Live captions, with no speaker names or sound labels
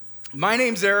My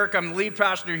name's Eric. I'm the lead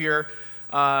pastor here,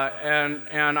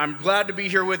 and I'm glad to be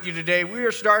here with you today. We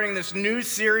are starting this new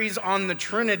series on the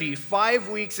Trinity, 5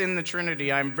 weeks in the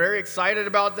Trinity. I'm very excited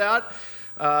about that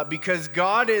because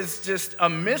God is just a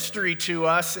mystery to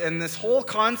us, and this whole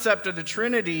concept of the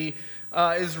Trinity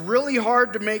is really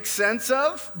hard to make sense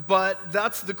of, but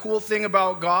that's the cool thing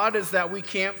about God is that we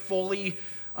can't fully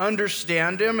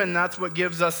understand Him, and that's what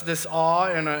gives us this awe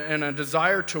and a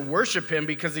desire to worship Him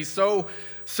because He's so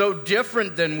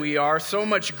different than we are, so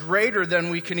much greater than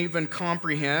we can even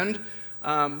comprehend.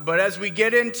 But as we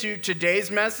get into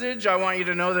today's message, I want you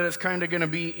to know that it's kind of going to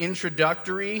be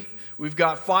introductory. We've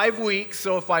got 5 weeks,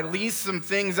 so if I leave some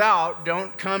things out,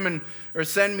 don't come or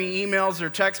send me emails or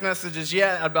text messages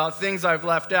yet about things I've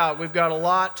left out. We've got a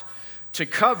lot to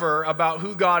cover about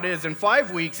who God is. In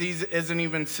 5 weeks, isn't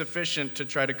even sufficient to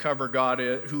try to cover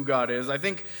who God is. I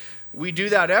think we do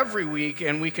that every week,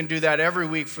 and we can do that every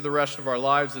week for the rest of our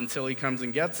lives until He comes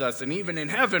and gets us. And even in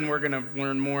heaven, we're going to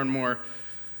learn more and more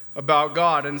about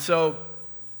God. And so,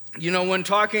 when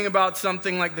talking about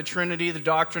something like the Trinity, the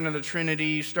doctrine of the Trinity,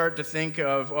 you start to think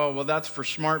of, oh, well, that's for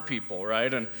smart people,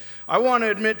 right? And I want to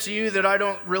admit to you that I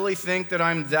don't really think that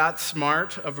I'm that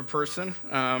smart of a person.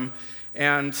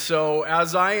 And so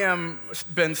as I am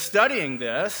been studying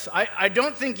this, I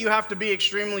don't think you have to be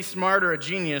extremely smart or a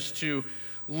genius to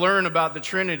learn about the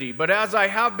Trinity. But as I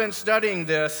have been studying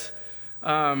this,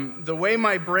 the way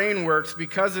my brain works,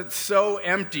 because it's so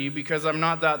empty, because I'm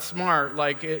not that smart,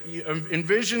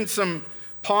 envision some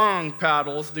pong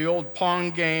paddles, the old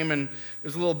pong game, and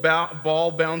there's a little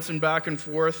ball bouncing back and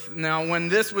forth. Now, when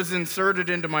this was inserted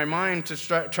into my mind to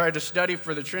try to study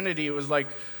for the Trinity, it was like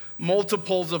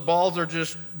multiples of balls are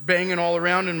just banging all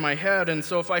around in my head. And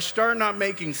so if I start not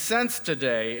making sense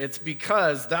today, it's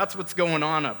because that's what's going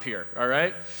on up here, all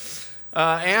right?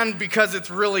 And because it's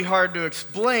really hard to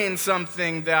explain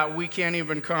something that we can't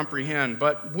even comprehend.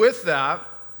 But with that,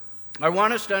 I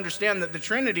want us to understand that the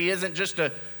Trinity isn't just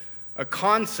a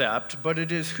concept, but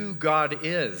it is who God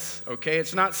is, okay?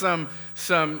 It's not some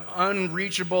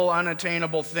unreachable,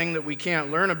 unattainable thing that we can't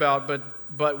learn about,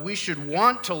 but we should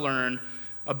want to learn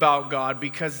about God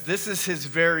because this is His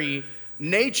very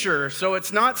nature. So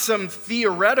it's not some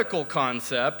theoretical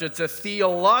concept, it's a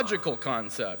theological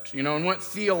concept. And what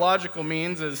theological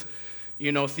means is,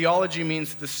 theology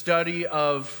means the study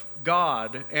of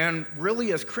God. And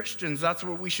really as Christians, that's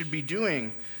what we should be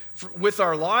doing with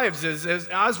our lives is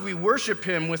as we worship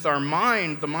Him with our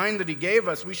mind, the mind that He gave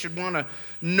us, we should want to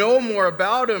know more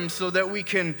about Him so that we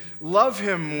can love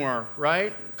Him more,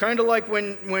 right? Kind of like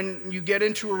when you get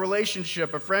into a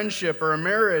relationship, a friendship, or a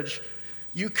marriage,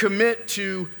 you commit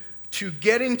to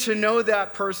getting to know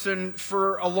that person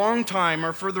for a long time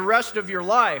or for the rest of your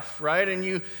life, right? And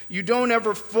you don't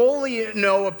ever fully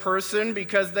know a person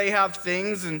because they have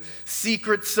things and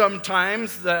secrets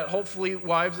sometimes that hopefully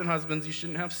wives and husbands, you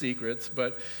shouldn't have secrets.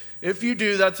 But if you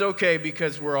do, that's okay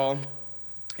because we're all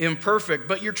imperfect.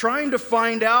 But you're trying to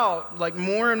find out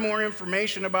more and more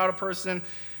information about a person,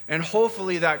 and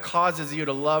hopefully that causes you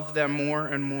to love them more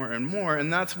and more and more.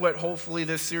 And that's what hopefully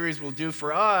this series will do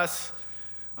for us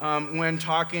when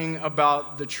talking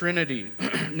about the Trinity.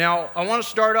 Now, I want to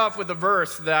start off with a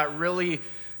verse that really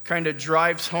kind of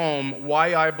drives home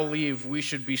why I believe we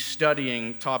should be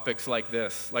studying topics like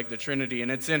this, like the Trinity.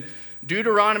 And it's in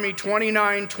Deuteronomy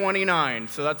 29:29.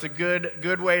 So that's a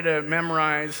good way to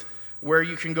memorize where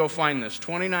you can go find this.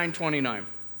 29:29.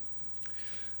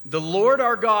 The Lord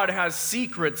our God has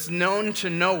secrets known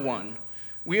to no one.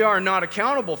 We are not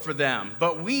accountable for them,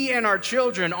 but we and our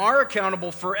children are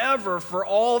accountable forever for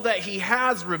all that He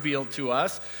has revealed to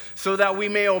us, so that we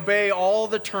may obey all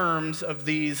the terms of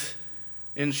these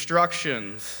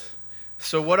instructions.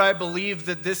 So what I believe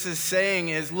that this is saying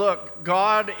is, look,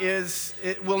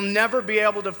 we'll never be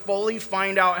able to fully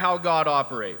find out how God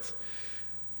operates.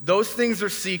 Those things are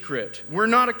secret. We're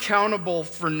not accountable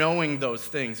for knowing those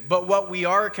things. But what we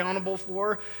are accountable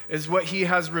for is what He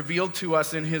has revealed to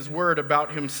us in His Word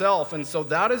about Himself. And so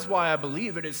that is why I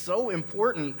believe it is so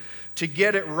important to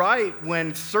get it right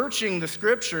when searching the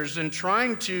Scriptures and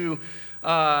trying to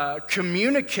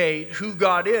communicate who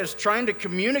God is, trying to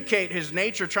communicate His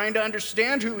nature, trying to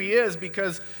understand who He is,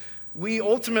 because we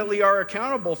ultimately are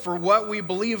accountable for what we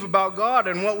believe about God,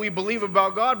 and what we believe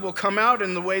about God will come out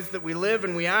in the ways that we live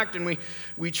and we act and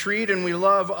we treat and we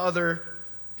love other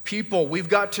people. We've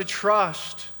got to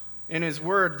trust in His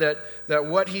Word that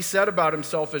what He said about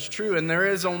Himself is true, and there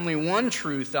is only one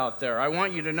truth out there. I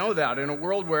want you to know that. In a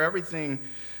world where everything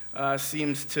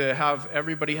seems to have,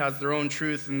 everybody has their own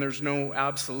truth and there's no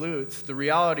absolutes, the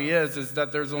reality is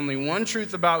that there's only one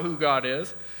truth about who God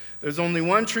is. There's only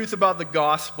one truth about the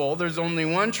gospel. There's only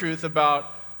one truth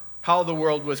about how the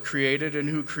world was created and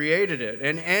who created it.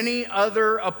 And any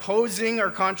other opposing or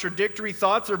contradictory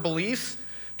thoughts or beliefs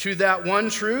to that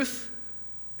one truth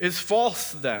is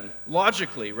false then,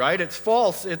 logically, right? It's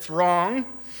false, it's wrong,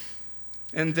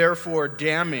 and therefore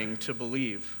damning to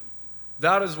believe.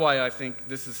 That is why I think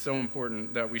this is so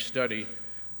important that we study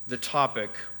the topic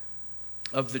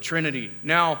of the Trinity.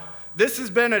 Now, this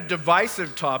has been a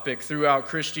divisive topic throughout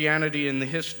Christianity in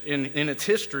its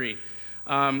history.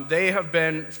 They have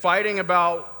been fighting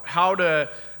about how to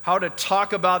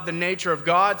talk about the nature of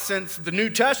God since the New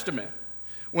Testament.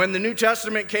 When the New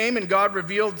Testament came and God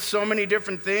revealed so many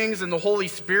different things and the Holy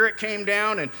Spirit came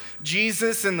down and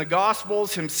Jesus in the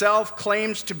Gospels himself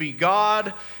claims to be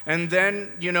God. And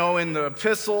then, in the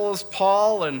epistles,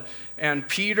 Paul and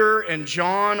Peter and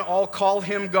John all call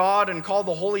him God and call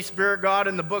the Holy Spirit God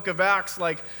in the book of Acts.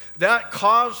 Like, that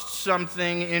caused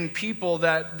something in people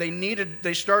that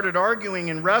they started arguing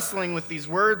and wrestling with these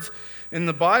words in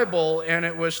the Bible, and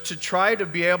it was to try to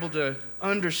be able to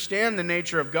understand the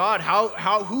nature of God.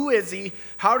 Who is he?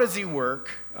 How does he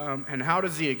work? And how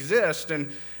does he exist?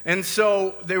 And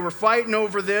so they were fighting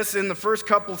over this in the first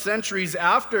couple centuries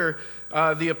after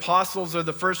the apostles or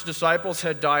the first disciples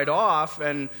had died off,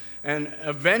 and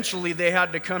eventually they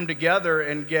had to come together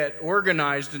and get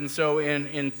organized. And so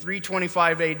in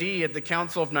 325 AD at the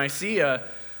Council of Nicaea,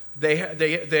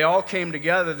 they all came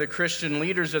together, the Christian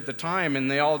leaders at the time, and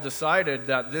they all decided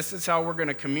that this is how we're going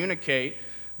to communicate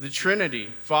the Trinity,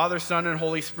 Father, Son, and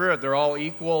Holy Spirit. They're all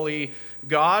equally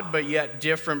God, but yet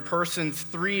different persons,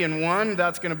 3 in 1.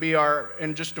 That's going to be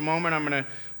in just a moment, I'm going to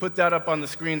put that up on the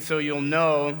screen so you'll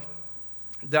know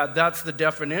that that's the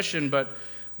definition. But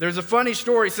there's a funny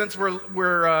story since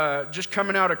we're just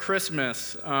coming out of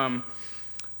Christmas.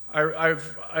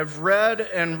 I've read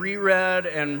and reread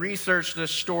and researched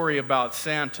this story about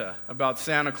Santa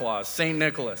Claus, St.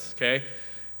 Nicholas, okay?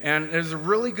 And there's a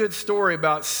really good story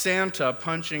about Santa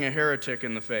punching a heretic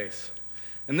in the face.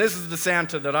 And this is the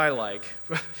Santa that I like.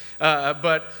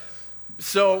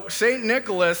 So St.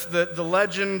 Nicholas, the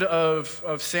legend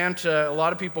of Santa, a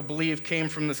lot of people believe came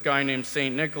from this guy named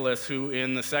St. Nicholas, who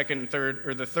in the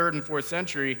 3rd and 4th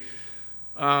century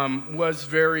was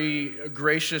very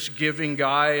gracious, giving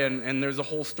guy, and there's a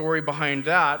whole story behind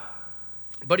that.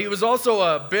 But he was also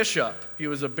a bishop. He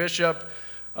was a bishop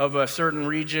of a certain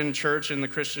region church in the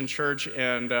Christian church,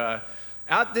 and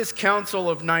at this Council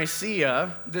of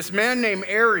Nicaea, this man named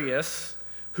Arius,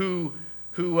 who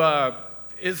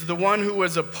is the one who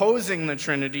was opposing the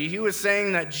Trinity, he was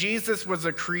saying that Jesus was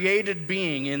a created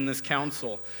being in this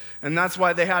council. And that's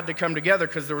why they had to come together,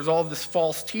 because there was all this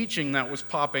false teaching that was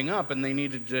popping up, and they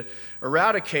needed to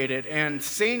eradicate it. And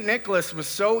St. Nicholas was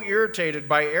so irritated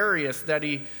by Arius that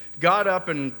he got up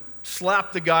and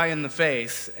slapped the guy in the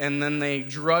face, and then they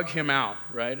drug him out,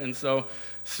 right? And so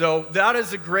that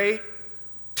is a great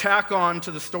tack on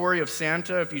to the story of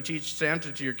Santa. If you teach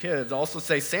Santa to your kids, also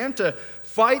say Santa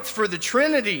fights for the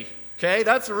Trinity, okay?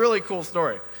 That's a really cool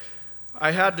story.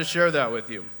 I had to share that with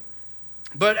you.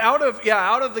 But out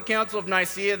of the Council of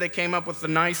Nicaea, they came up with the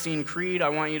Nicene Creed. I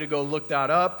want you to go look that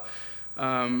up.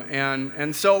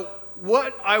 And so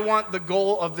what I want the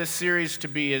goal of this series to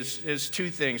be is 2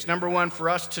 things. Number 1, for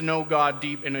us to know God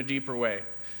in a deeper way.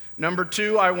 Number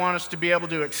 2, I want us to be able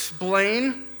to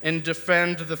explain and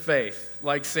defend the faith,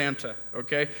 like Santa,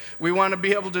 okay? We want to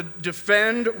be able to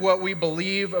defend what we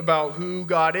believe about who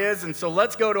God is. And so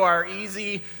let's go to our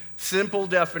easy, simple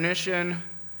definition.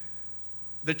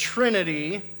 The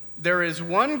Trinity, there is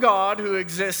one God who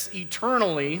exists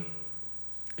eternally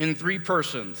in 3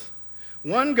 persons.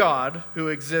 One God who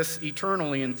exists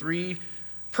eternally in 3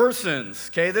 persons.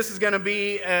 Okay, this is going to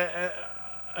be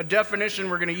a definition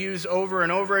we're going to use over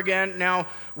and over again. Now,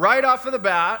 right off of the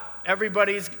bat,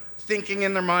 everybody's thinking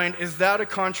in their mind, is that a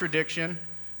contradiction?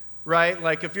 Right?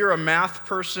 Like if you're a math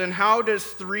person, how does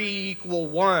 3 equal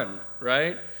 1?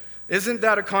 Right? Isn't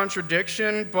that a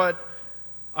contradiction? But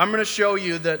I'm going to show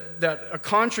you that a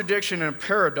contradiction and a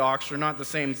paradox are not the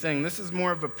same thing. This is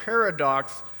more of a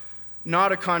paradox,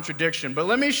 not a contradiction. But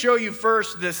let me show you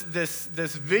first this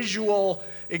visual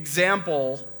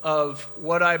example of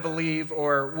what I believe,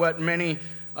 or what many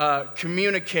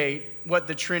communicate what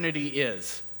the Trinity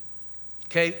is.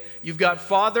 Okay, you've got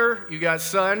Father, you've got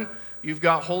Son, you've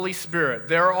got Holy Spirit.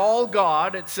 They're all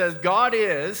God. It says God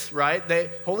is, right?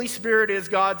 Holy Spirit is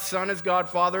God, Son is God,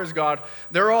 Father is God.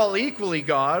 They're all equally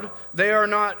God. They're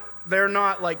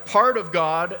not like part of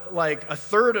God, like a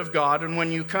third of God, and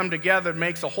when you come together it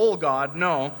makes a whole God.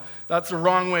 No, that's the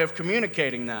wrong way of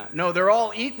communicating that. No, they're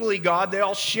all equally God. They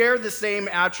all share the same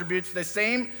attributes,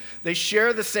 they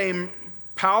share the same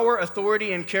power,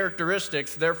 authority, and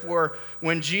characteristics. Therefore,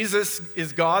 when Jesus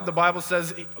is God, the Bible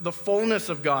says the fullness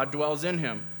of God dwells in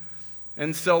him.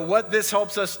 And so what this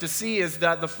helps us to see is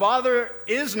that the Father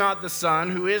is not the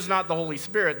Son, who is not the Holy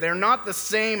Spirit. They're not the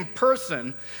same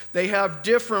person. They have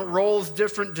different roles,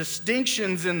 different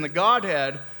distinctions in the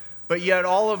Godhead, but yet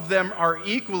all of them are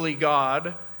equally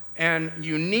God and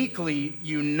uniquely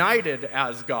united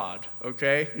as God,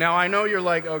 okay? Now, I know you're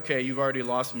like, okay, you've already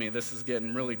lost me. This is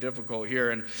getting really difficult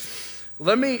here. And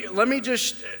let me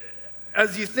just,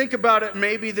 as you think about it,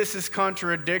 maybe this is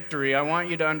contradictory. I want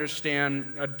you to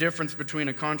understand a difference between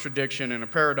a contradiction and a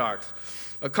paradox.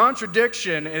 A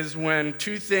contradiction is when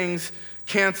two things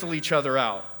cancel each other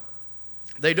out.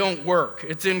 They don't work.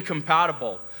 It's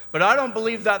incompatible. But I don't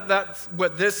believe that that's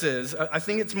what this is. I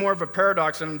think it's more of a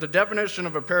paradox, and the definition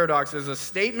of a paradox is a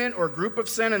statement or group of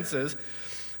sentences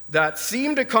that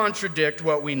seem to contradict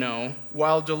what we know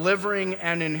while delivering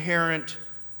an inherent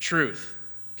truth,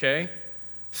 okay?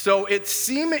 So it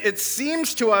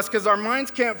seems to us, because our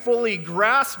minds can't fully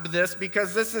grasp this,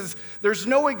 because there's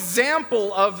no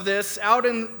example of this out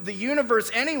in the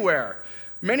universe anywhere.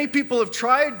 Many people have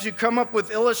tried to come up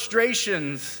with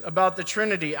illustrations about the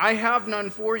Trinity. I have none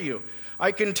for you.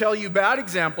 I can tell you bad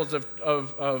examples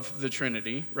of the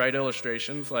Trinity, right?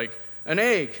 Illustrations like an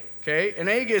egg, okay? An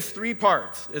egg is three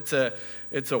parts. It's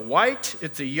a white,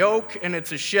 it's a yolk, and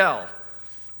it's a shell.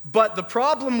 But the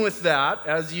problem with that,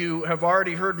 as you have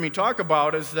already heard me talk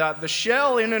about, is that the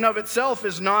shell in and of itself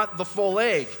is not the full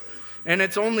egg, and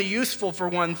it's only useful for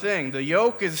one thing. The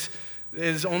yolk is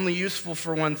only useful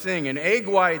for one thing. And egg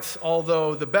whites,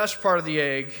 although the best part of the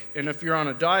egg, and if you're on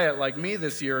a diet like me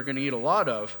this year are going to eat a lot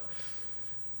of,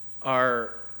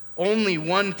 are only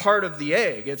one part of the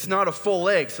egg. It's not a full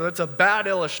egg, so that's a bad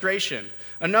illustration.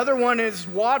 Another one is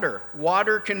water.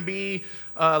 Water can be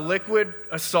a liquid,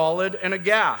 a solid, and a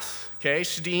gas, okay?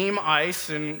 Steam, ice,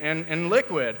 and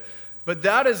liquid. But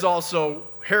that is also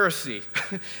heresy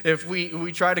if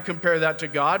we try to compare that to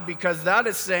God, because that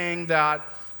is saying that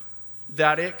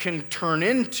it can turn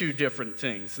into different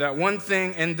things. That one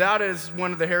thing, and that is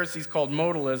one of the heresies called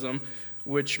modalism,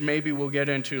 which maybe we'll get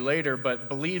into later, but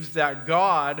believes that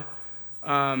God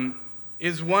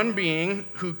is one being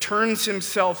who turns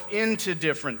himself into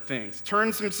different things,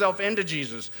 turns himself into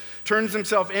Jesus, turns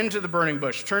himself into the burning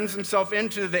bush, turns himself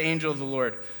into the angel of the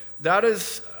Lord. That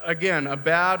is, again, a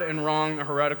bad and wrong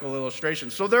heretical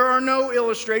illustration. So there are no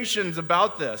illustrations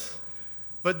about this,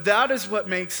 but that is what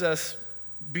makes us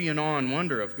be in awe and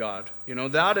wonder of God. You know,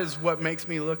 that is what makes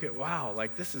me look at, wow,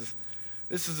 like this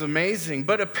is amazing.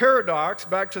 But a paradox,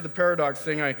 back to the paradox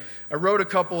thing, I wrote a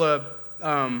couple of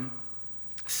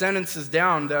sentences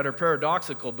down that are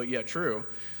paradoxical but yet true.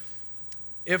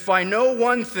 If I know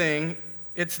one thing,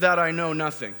 it's that I know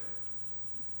nothing,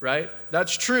 right?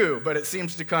 That's true, but it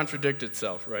seems to contradict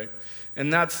itself, right?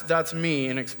 And that's me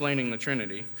in explaining the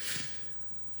Trinity.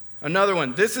 Another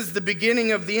one, this is the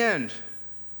beginning of the end.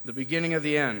 The beginning of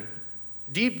the end.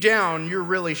 Deep down, you're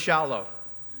really shallow,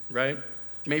 right?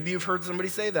 Maybe you've heard somebody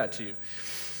say that to you.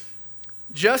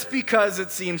 Just because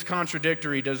it seems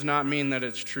contradictory does not mean that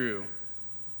it's true.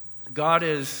 God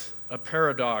is a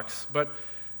paradox, but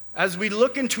as we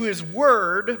look into his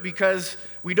word, because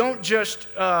we don't just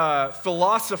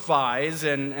philosophize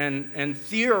and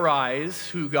theorize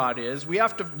who God is, we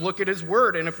have to look at his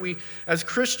word. And if we, as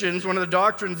Christians, one of the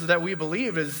doctrines that we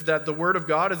believe is that the word of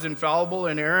God is infallible,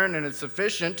 inerrant, and it's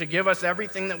sufficient to give us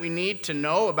everything that we need to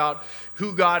know about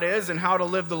who God is and how to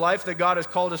live the life that God has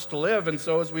called us to live. And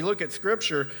so as we look at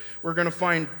Scripture, we're going to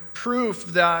find proof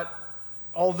that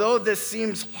although this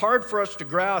seems hard for us to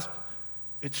grasp,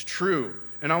 it's true.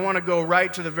 And I want to go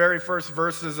right to the very first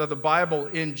verses of the Bible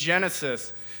in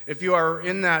Genesis. If you are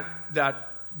in that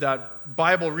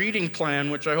Bible reading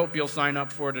plan, which I hope you'll sign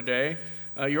up for today,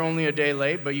 you're only a day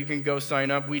late, but you can go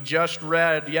sign up. We just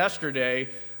read yesterday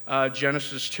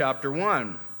Genesis chapter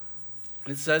 1.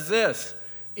 It says this,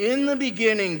 in the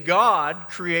beginning God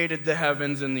created the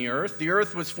heavens and the earth. The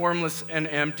earth was formless and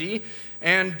empty,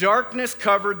 and darkness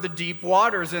covered the deep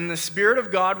waters, and the Spirit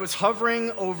of God was hovering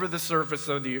over the surface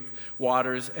of the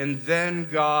waters. And then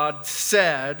God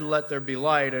said, let there be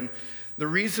light. And the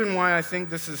reason why I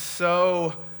think this is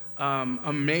so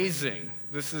amazing,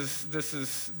 this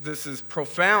is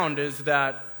profound, is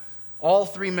that all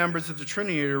three members of the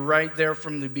Trinity are right there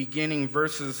from the beginning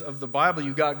verses of the Bible.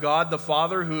 You've got God the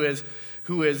Father, who is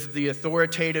the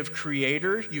authoritative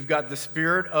creator. You've got the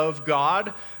Spirit of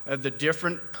God, the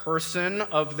different person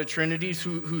of the Trinity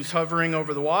who's hovering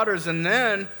over the waters. And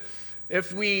then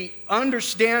if we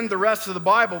understand the rest of the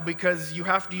Bible, because you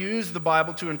have to use the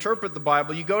Bible to interpret the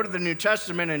Bible, you go to the New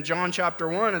Testament in John chapter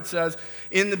 1, it says,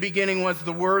 "In the beginning was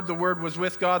the Word was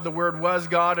with God, the Word was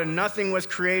God, and nothing was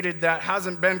created that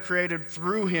hasn't been created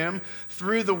through him,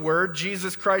 through the Word."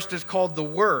 Jesus Christ is called the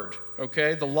Word,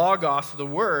 okay? The Logos, the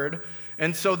Word.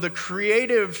 And so the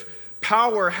creative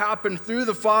power happened through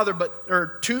the Father,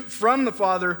 from the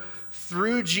Father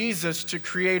through Jesus to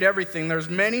create everything. There's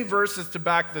many verses to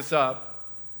back this up,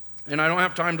 and I don't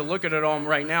have time to look at it all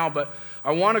right now, but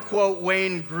I want to quote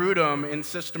Wayne Grudem in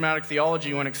Systematic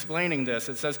Theology when explaining this.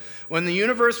 It says, "When the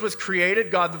universe was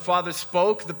created, God the Father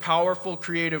spoke the powerful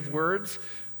creative words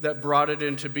that brought it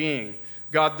into being.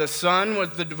 God the Son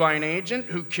was the divine agent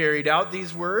who carried out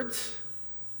these words,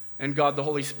 and God the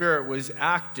Holy Spirit was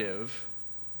active,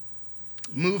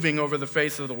 moving over the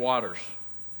face of the waters."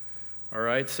 All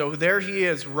right, so there he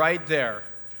is right there.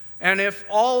 And if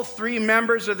all three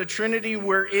members of the Trinity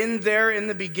were in there in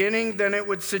the beginning, then it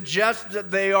would suggest that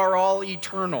they are all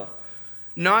eternal,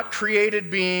 not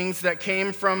created beings that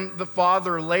came from the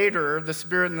Father later, the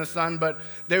Spirit and the Son, but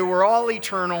they were all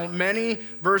eternal. Many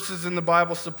verses in the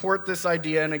Bible support this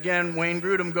idea. And again, Wayne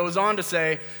Grudem goes on to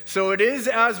say, "So it is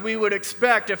as we would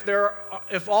expect,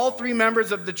 if all three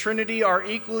members of the Trinity are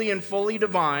equally and fully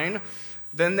divine,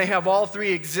 then they have all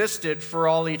three existed for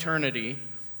all eternity,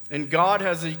 and God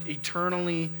has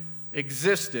eternally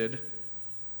existed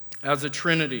as a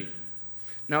Trinity."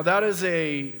 Now that is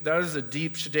a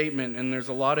deep statement, and there's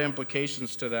a lot of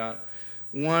implications to that.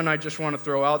 One I just want to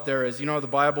throw out there is, the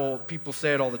Bible, people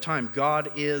say it all the time,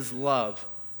 God is love.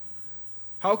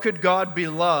 How could God be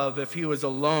love if he was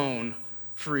alone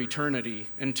for eternity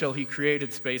until he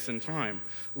created space and time?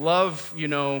 Love,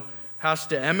 has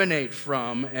to emanate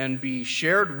from and be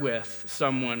shared with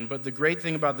someone. But the great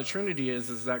thing about the Trinity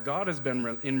is that God has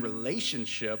been in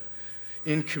relationship,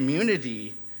 in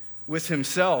community with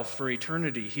himself for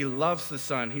eternity. He loves the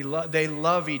Son. They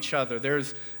love each other.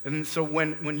 And so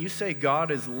when you say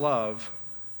God is love,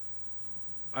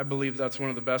 I believe that's one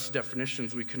of the best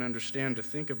definitions we can understand to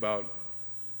think about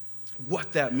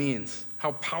what that means,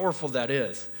 how powerful that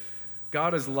is.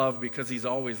 God is love because he's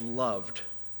always loved.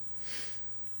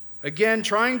 Again,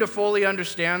 trying to fully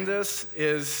understand this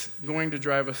is going to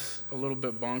drive us a little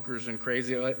bit bonkers and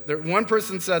crazy. One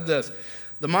person said this: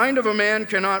 "The mind of a man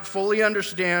cannot fully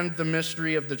understand the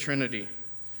mystery of the Trinity.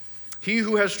 He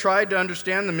who has tried to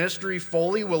understand the mystery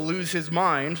fully will lose his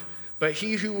mind, but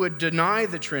he who would deny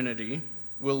the Trinity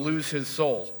will lose his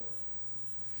soul."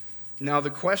 Now,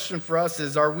 the question for us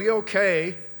is, are we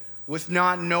okay with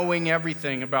not knowing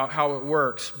everything about how it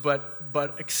works,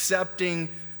 but accepting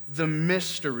the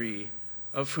mystery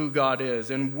of who God is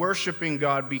and worshiping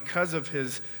God because of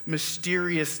his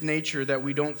mysterious nature that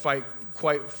we don't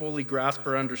quite fully grasp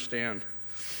or understand?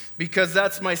 Because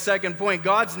that's my second point.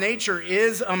 God's nature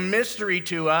is a mystery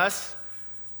to us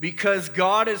because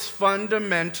God is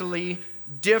fundamentally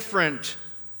different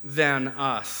than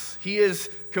us. He is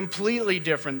completely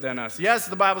different than us. Yes,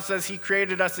 the Bible says he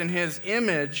created us in his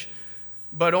image,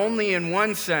 but only in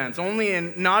one sense,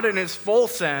 not in his full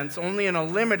sense, only in a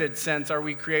limited sense are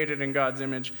we created in God's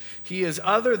image. He is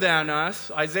other than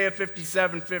us. Isaiah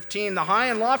 57:15, "The high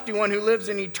and lofty one who lives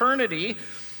in eternity,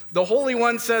 the Holy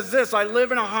One says this, 'I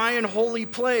live in a high and holy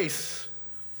place.'"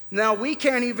 Now, we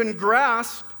can't even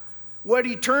grasp what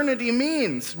eternity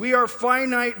means. We are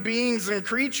finite beings and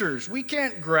creatures. We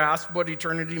can't grasp what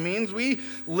eternity means. We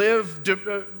live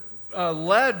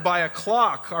led by a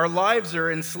clock. Our lives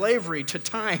are in slavery to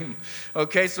time.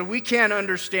 Okay, so we can't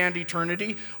understand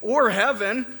eternity or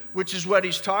heaven, which is what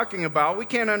he's talking about. We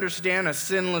can't understand a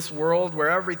sinless world where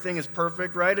everything is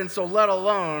perfect, right? And so let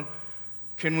alone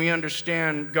can we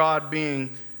understand God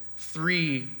being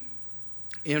three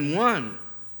in one,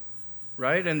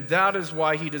 right? And that is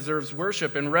why he deserves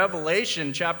worship. In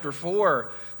Revelation chapter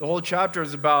 4, the whole chapter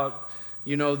is about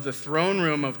the throne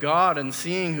room of God and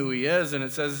seeing who he is. And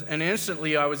it says, "And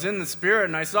instantly I was in the Spirit,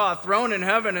 and I saw a throne in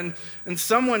heaven and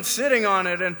someone sitting on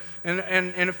it."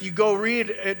 And if you go read,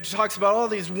 it talks about all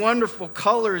these wonderful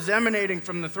colors emanating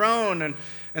from the throne.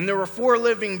 And there were 4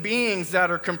 living beings that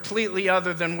are completely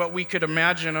other than what we could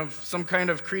imagine of some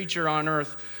kind of creature on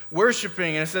earth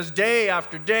worshiping. And it says day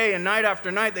after day and night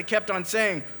after night, they kept on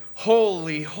saying,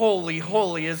 "Holy, holy,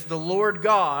 holy is the Lord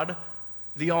God,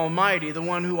 the Almighty, the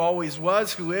one who always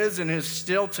was, who is, and is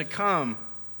still to come."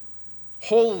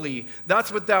 Holy,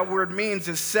 that's what that word means,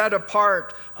 is set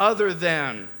apart, other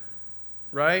than,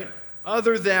 right?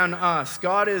 Other than us.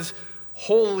 God is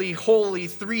holy, holy,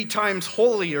 3 times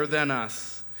holier than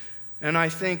us. And I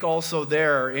think also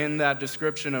there in that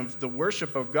description of the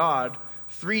worship of God,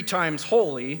 3 times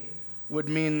holy, would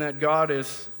mean that God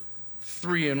is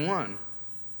 3 in 1,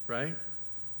 right?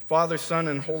 Father, Son,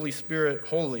 and Holy Spirit,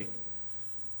 holy.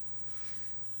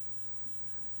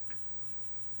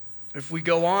 If we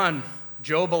go on,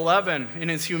 Job 11, in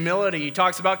his humility, he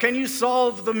talks about, can you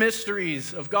solve the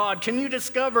mysteries of God? Can you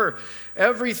discover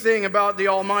everything about the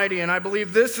Almighty? And I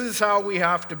believe this is how we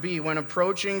have to be when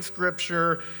approaching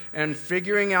Scripture and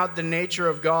figuring out the nature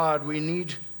of God. We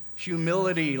need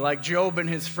humility, like Job and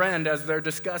his friend as they're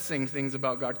discussing things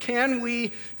about God. Can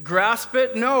we grasp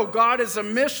it? No, God is a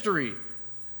mystery.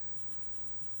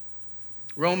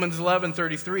 Romans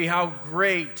 11:33, how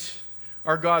great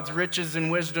are God's riches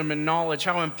and wisdom and knowledge,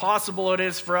 how impossible it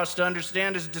is for us to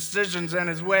understand his decisions and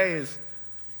his ways.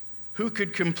 Who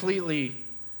could completely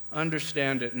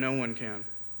understand it? No one can.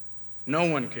 No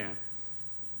one can.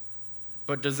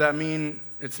 But does that mean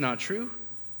it's not true?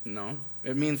 No.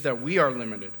 It means that we are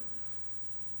limited.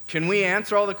 Can we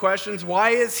answer all the questions? Why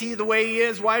is he the way he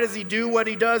is? Why does he do what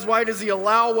he does? Why does he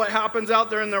allow what happens out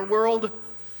there in the world?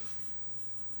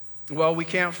 Well, we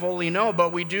can't fully know,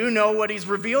 but we do know what he's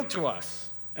revealed to us,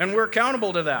 and we're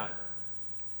accountable to that.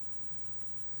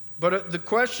 But the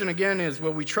question again is,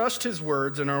 will we trust his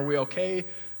words, and are we okay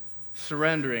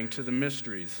surrendering to the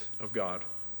mysteries of God?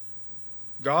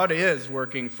 God is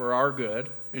working for our good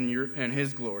and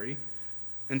his glory,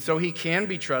 and so he can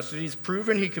be trusted. He's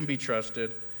proven he can be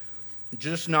trusted,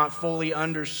 just not fully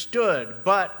understood.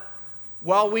 But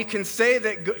while we can say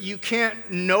that you can't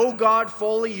know God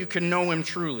fully, you can know him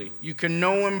truly. You can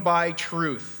know him by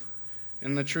truth.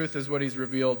 And the truth is what he's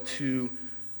revealed to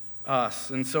us.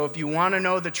 And so if you want to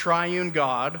know the triune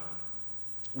God,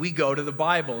 we go to the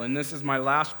Bible. And this is my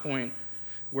last point,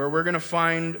 where we're going to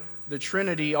find the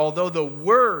Trinity. Although the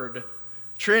word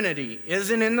Trinity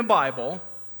isn't in the Bible,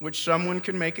 which someone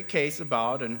can make a case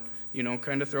about and,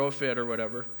 kind of throw a fit or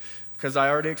whatever, because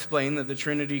I already explained that the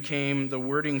Trinity came, the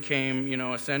wording came,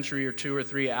 a century or two or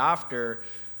three after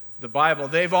the Bible.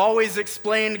 They've always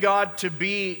explained God to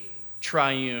be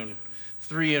triune,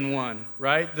 3 in 1,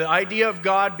 right? The idea of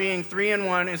God being 3 in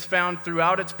 1 is found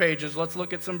throughout its pages. Let's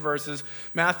look at some verses.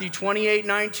 Matthew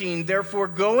 28:19, therefore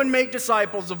go and make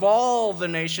disciples of all the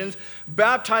nations,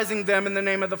 baptizing them in the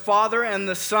name of the Father and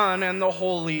the Son and the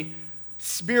Holy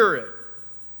Spirit.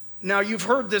 Now, you've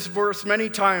heard this verse many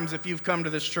times if you've come to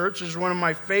this church. It's one of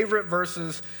my favorite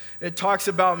verses. It talks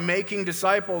about making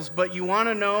disciples, but you want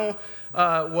to know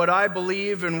what I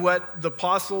believe and what the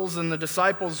apostles and the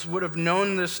disciples would have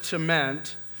known this to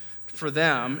meant for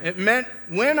them. It meant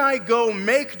when I go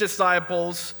make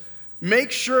disciples,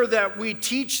 make sure that we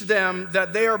teach them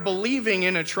that they are believing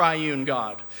in a triune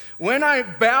God. When I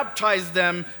baptize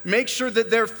them, make sure that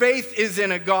their faith is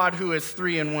in a God who is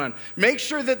 3 in 1. Make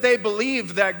sure that they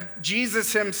believe that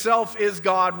Jesus himself is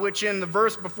God, which in the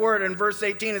verse before it, in verse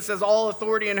 18, it says, all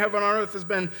authority in heaven and on earth has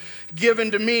been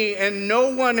given to me, and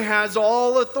no one has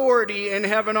all authority in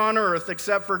heaven and on earth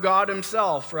except for God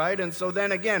himself, right? And so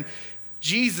then again,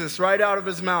 Jesus, right out of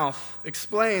his mouth,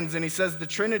 explains, and he says the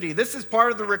Trinity. This is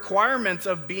part of the requirements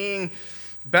of being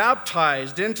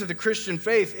baptized into the Christian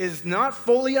faith, is not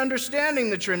fully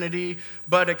understanding the Trinity,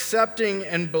 but accepting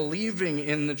and believing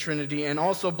in the Trinity, and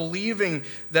also believing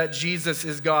that Jesus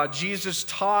is God. Jesus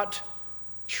taught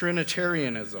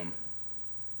Trinitarianism.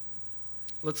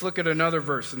 Let's look at another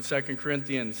verse in 2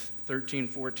 Corinthians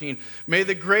 13:14. May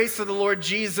the grace of the Lord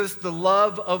Jesus, the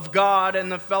love of God,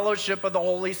 and the fellowship of the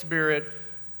Holy Spirit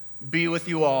be with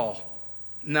you all.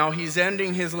 Now, he's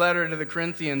ending his letter to the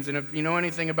Corinthians, and if you know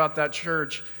anything about that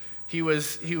church, he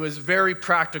was very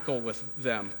practical with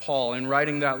them, Paul, in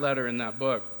writing that letter in that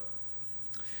book.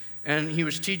 And he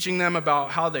was teaching them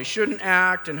about how they shouldn't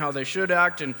act and how they should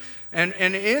act. And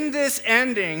in this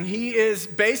ending, he is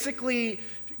basically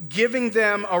giving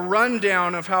them a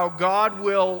rundown of how God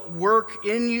will work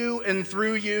in you and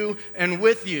through you and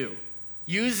with you,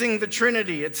 using the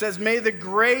Trinity. It says, may the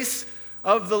grace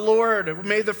of the Lord,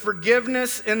 may the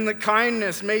forgiveness and the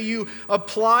kindness, may you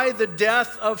apply the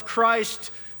death of Christ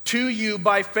to you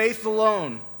by faith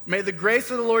alone. May the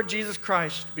grace of the Lord Jesus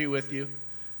Christ be with you.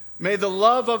 May the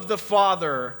love of the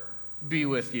Father be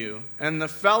with you, and the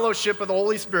fellowship of the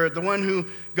Holy Spirit, the one who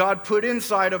God put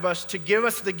inside of us to give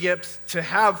us the gifts to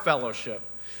have fellowship.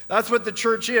 That's what the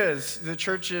church is. The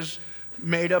church is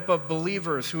made up of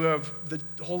believers who have the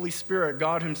Holy Spirit,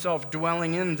 God himself,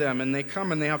 dwelling in them, and they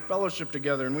come and they have fellowship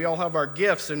together, and we all have our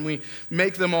gifts, and we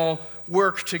make them all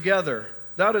work together.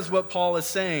 That is what Paul is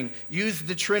saying. Use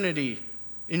the Trinity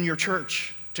in your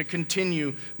church to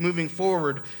continue moving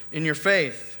forward in your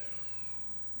faith.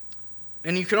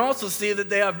 And you can also see that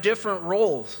they have different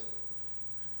roles.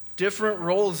 different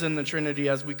roles in the Trinity,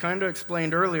 as we kind of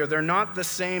explained earlier. They're not the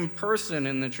same person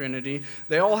in the Trinity.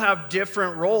 They all have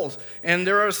different roles. And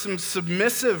there are some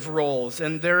submissive roles,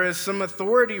 and there is some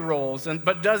authority roles,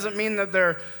 but doesn't mean that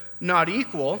they're not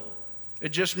equal. It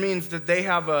just means that they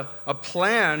have a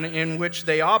plan in which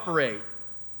they operate,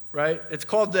 right? It's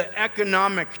called the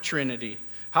economic Trinity.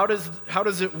 How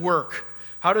does it work?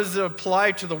 How does it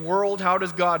apply to the world? How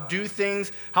does God do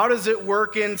things? How does it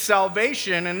work in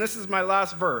salvation? And this is my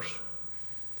last verse.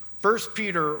 1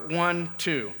 Peter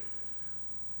 1:2.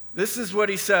 This is what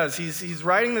he says. He's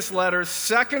writing this letter,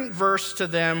 second verse to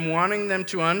them, wanting them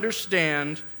to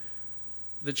understand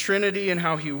the Trinity and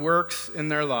how he works in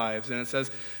their lives. And it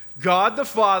says, God the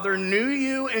Father knew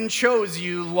you and chose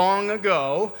you long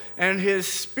ago, and his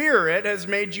Spirit has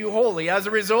made you holy. As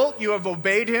a result, you have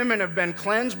obeyed him and have been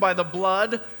cleansed by the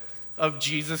blood of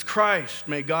Jesus Christ.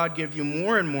 May God give you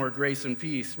more and more grace and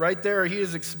peace. Right there, he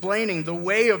is explaining the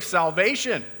way of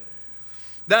salvation.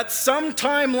 That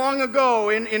sometime long ago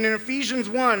in Ephesians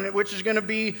 1, which is going to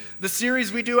be the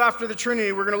series we do after the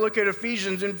Trinity, we're going to look at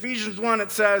Ephesians. In Ephesians 1,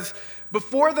 it says,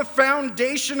 before the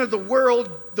foundation of the world,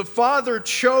 the Father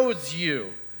chose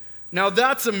you. Now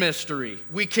that's a mystery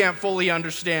we can't fully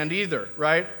understand either,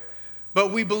 right?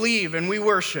 But we believe and we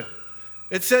worship.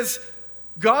 It says,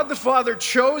 God the Father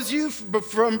chose you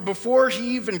from before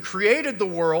he even created the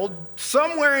world,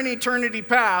 somewhere in eternity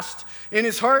past, in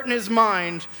his heart and his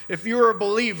mind. If you were a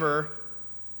believer,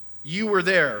 you were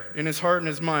there in his heart and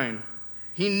his mind.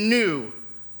 He knew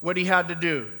what he had to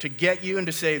do to get you and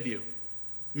to save you.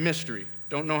 Mystery.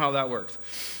 Don't know how that works.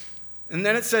 And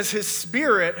then it says his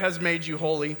Spirit has made you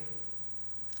holy.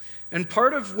 And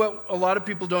part of what a lot of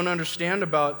people don't understand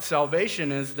about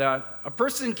salvation is that a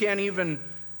person can't even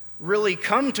really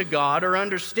come to God or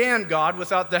understand God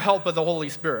without the help of the Holy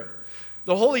Spirit.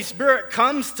 The Holy Spirit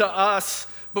comes to us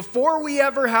before we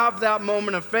ever have that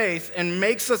moment of faith and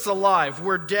makes us alive.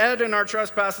 We're dead in our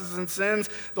trespasses and sins.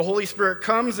 The Holy Spirit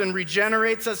comes and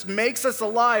regenerates us, makes us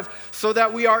alive so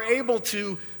that we are able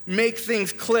to make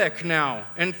things click now.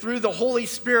 And through the Holy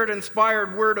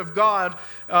Spirit-inspired Word of God,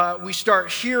 we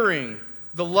start hearing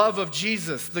the love of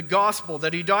Jesus, the gospel,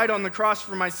 that he died on the cross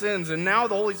for my sins. And now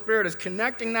the Holy Spirit is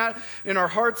connecting that in our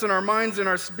hearts and our minds and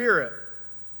our spirit.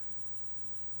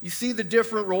 You see the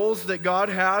different roles that God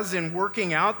has in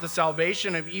working out the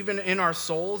salvation of even in our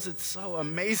souls? It's so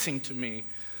amazing to me.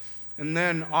 And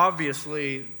then,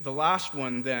 obviously, the last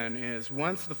one then is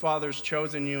once the Father's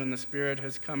chosen you and the Spirit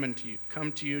has come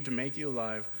to you to make you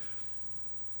alive,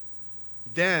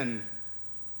 then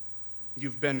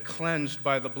you've been cleansed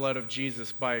by the blood of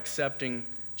Jesus by accepting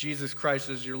Jesus Christ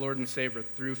as your Lord and Savior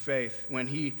through faith. When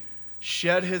he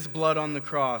shed his blood on the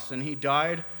cross and he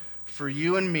died for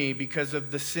you and me because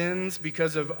of the sins,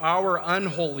 because of our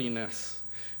unholiness,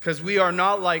 because we are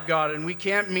not like God and we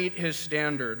can't meet his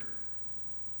standard,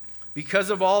 because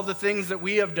of all the things that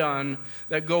we have done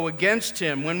that go against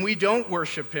him, when we don't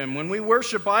worship him, when we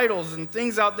worship idols and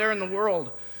things out there in the world,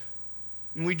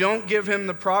 and we don't give him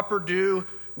the proper due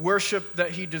worship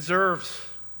that he deserves,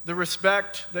 the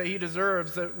respect that he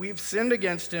deserves, that we've sinned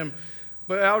against him.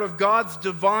 But out of God's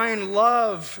divine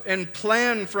love and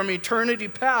plan from eternity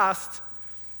past,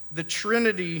 the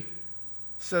Trinity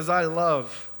says, I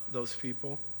love those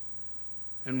people,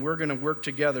 and we're going to work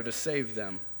together to save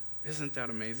them. Isn't that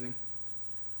amazing?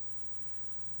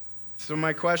 So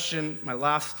my question, my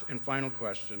last and final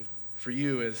question for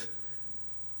you is,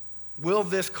 will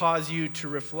this cause you to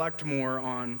reflect more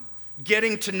on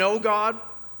getting to know God,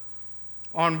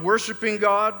 on worshiping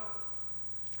God?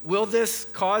 Will this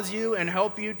cause you and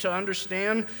help you to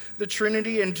understand the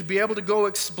Trinity and to be able to go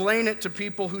explain it to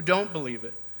people who don't believe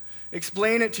it?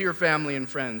 Explain it to your family and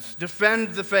friends. Defend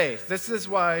the faith. This is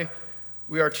why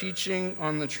we are teaching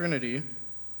on the Trinity.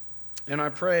 And I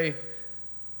pray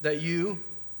that you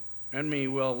and me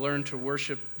will learn to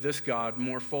worship this God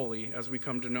more fully as we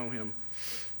come to know him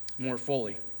more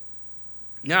fully.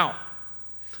 Now,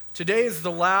 today is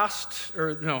the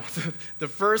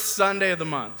first Sunday of the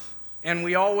month. And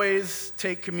we always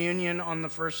take communion on the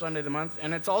first Sunday of the month.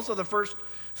 And it's also the first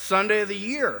Sunday of the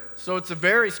year. So it's a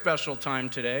very special time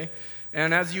today.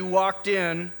 And as you walked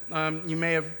in, you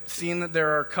may have seen that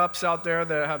there are cups out there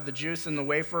that have the juice and the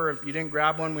wafer. If you didn't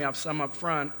grab one, we have some up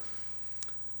front.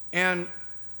 And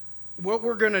what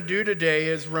we're going to do today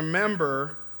is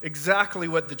remember exactly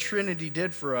what the Trinity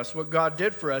did for us, what God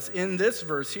did for us in this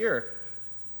verse here,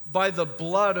 by the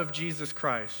blood of Jesus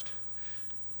Christ.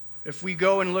 If we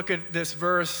go and look at this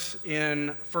verse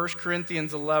in 1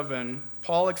 Corinthians 11,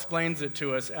 Paul explains it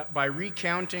to us by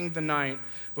recounting the night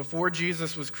before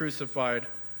Jesus was crucified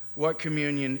what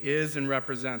communion is and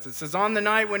represents. It says, on the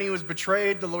night when he was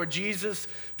betrayed, the Lord Jesus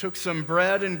took some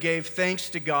bread and gave thanks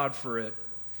to God for it.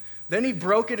 Then he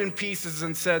broke it in pieces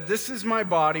and said, "This is my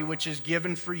body, which is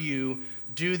given for you.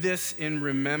 Do this in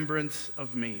remembrance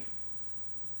of me."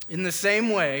 In the same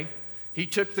way, he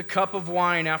took the cup of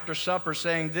wine after supper,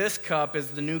 saying, "This cup is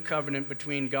the new covenant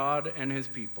between God and his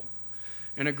people,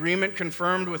 an agreement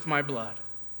confirmed with my blood.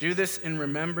 Do this in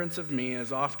remembrance of me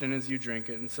as often as you drink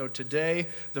it." And so today,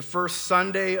 the first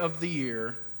Sunday of the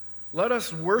year, let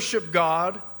us worship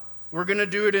God. We're going to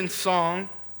do it in song,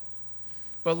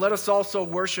 but let us also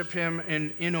worship him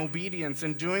in obedience,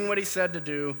 in doing what he said to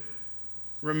do,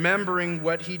 remembering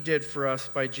what he did for us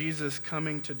by Jesus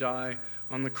coming to die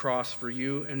on the cross for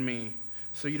you and me.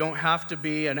 So you don't have to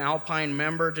be an Alpine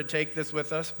member to take this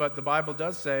with us, but the Bible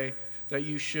does say that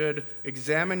you should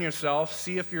examine yourself,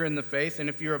 see if you're in the faith, and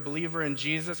if you're a believer in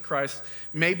Jesus Christ,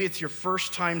 maybe it's your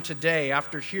first time today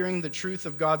after hearing the truth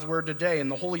of God's word today,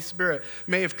 and the Holy Spirit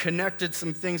may have connected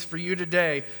some things for you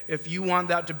today. If you want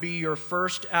that to be your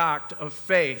first act of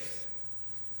faith,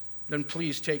 then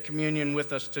please take communion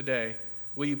with us today.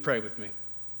 Will you pray with me?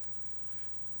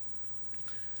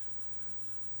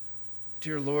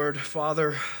 Dear Lord,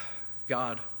 Father,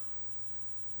 God,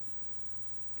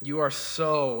 you are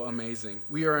so amazing.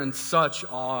 We are in such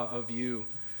awe of you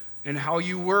and how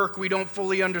you work. We don't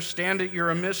fully understand it.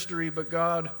 You're a mystery, but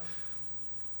God,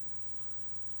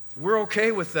 we're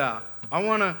okay with that. I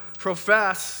want to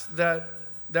profess that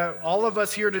all of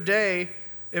us here today,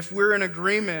 if we're in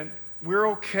agreement, we're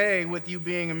okay with you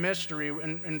being a mystery.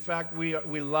 In fact,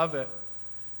 we love it.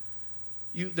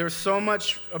 There's so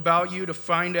much about you to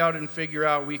find out and figure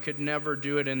out. We could never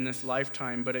do it in this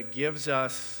lifetime, but it gives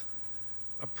us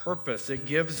a purpose. It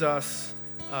gives us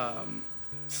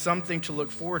something to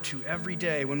look forward to every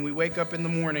day when we wake up in the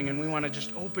morning and we want to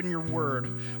just open your word.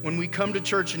 When we come to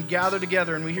church and gather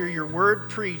together and we hear your word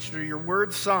preached or your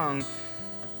word sung,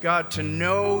 God, to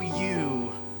know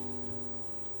you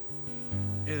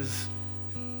is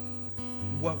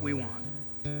what we want,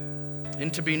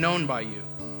 and to be known by you.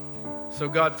 So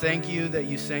God, thank you that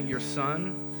you sent your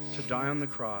Son to die on the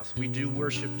cross. We do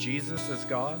worship Jesus as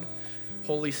God.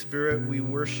 Holy Spirit, we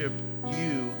worship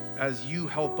you as you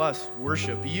help us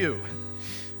worship you.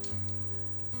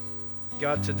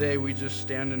 God, today we just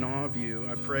stand in awe of you.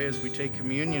 I pray as we take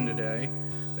communion today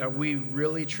that we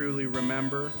really truly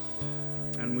remember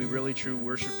and we really truly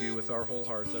worship you with our whole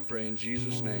hearts. I pray in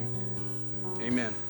Jesus' name. Amen.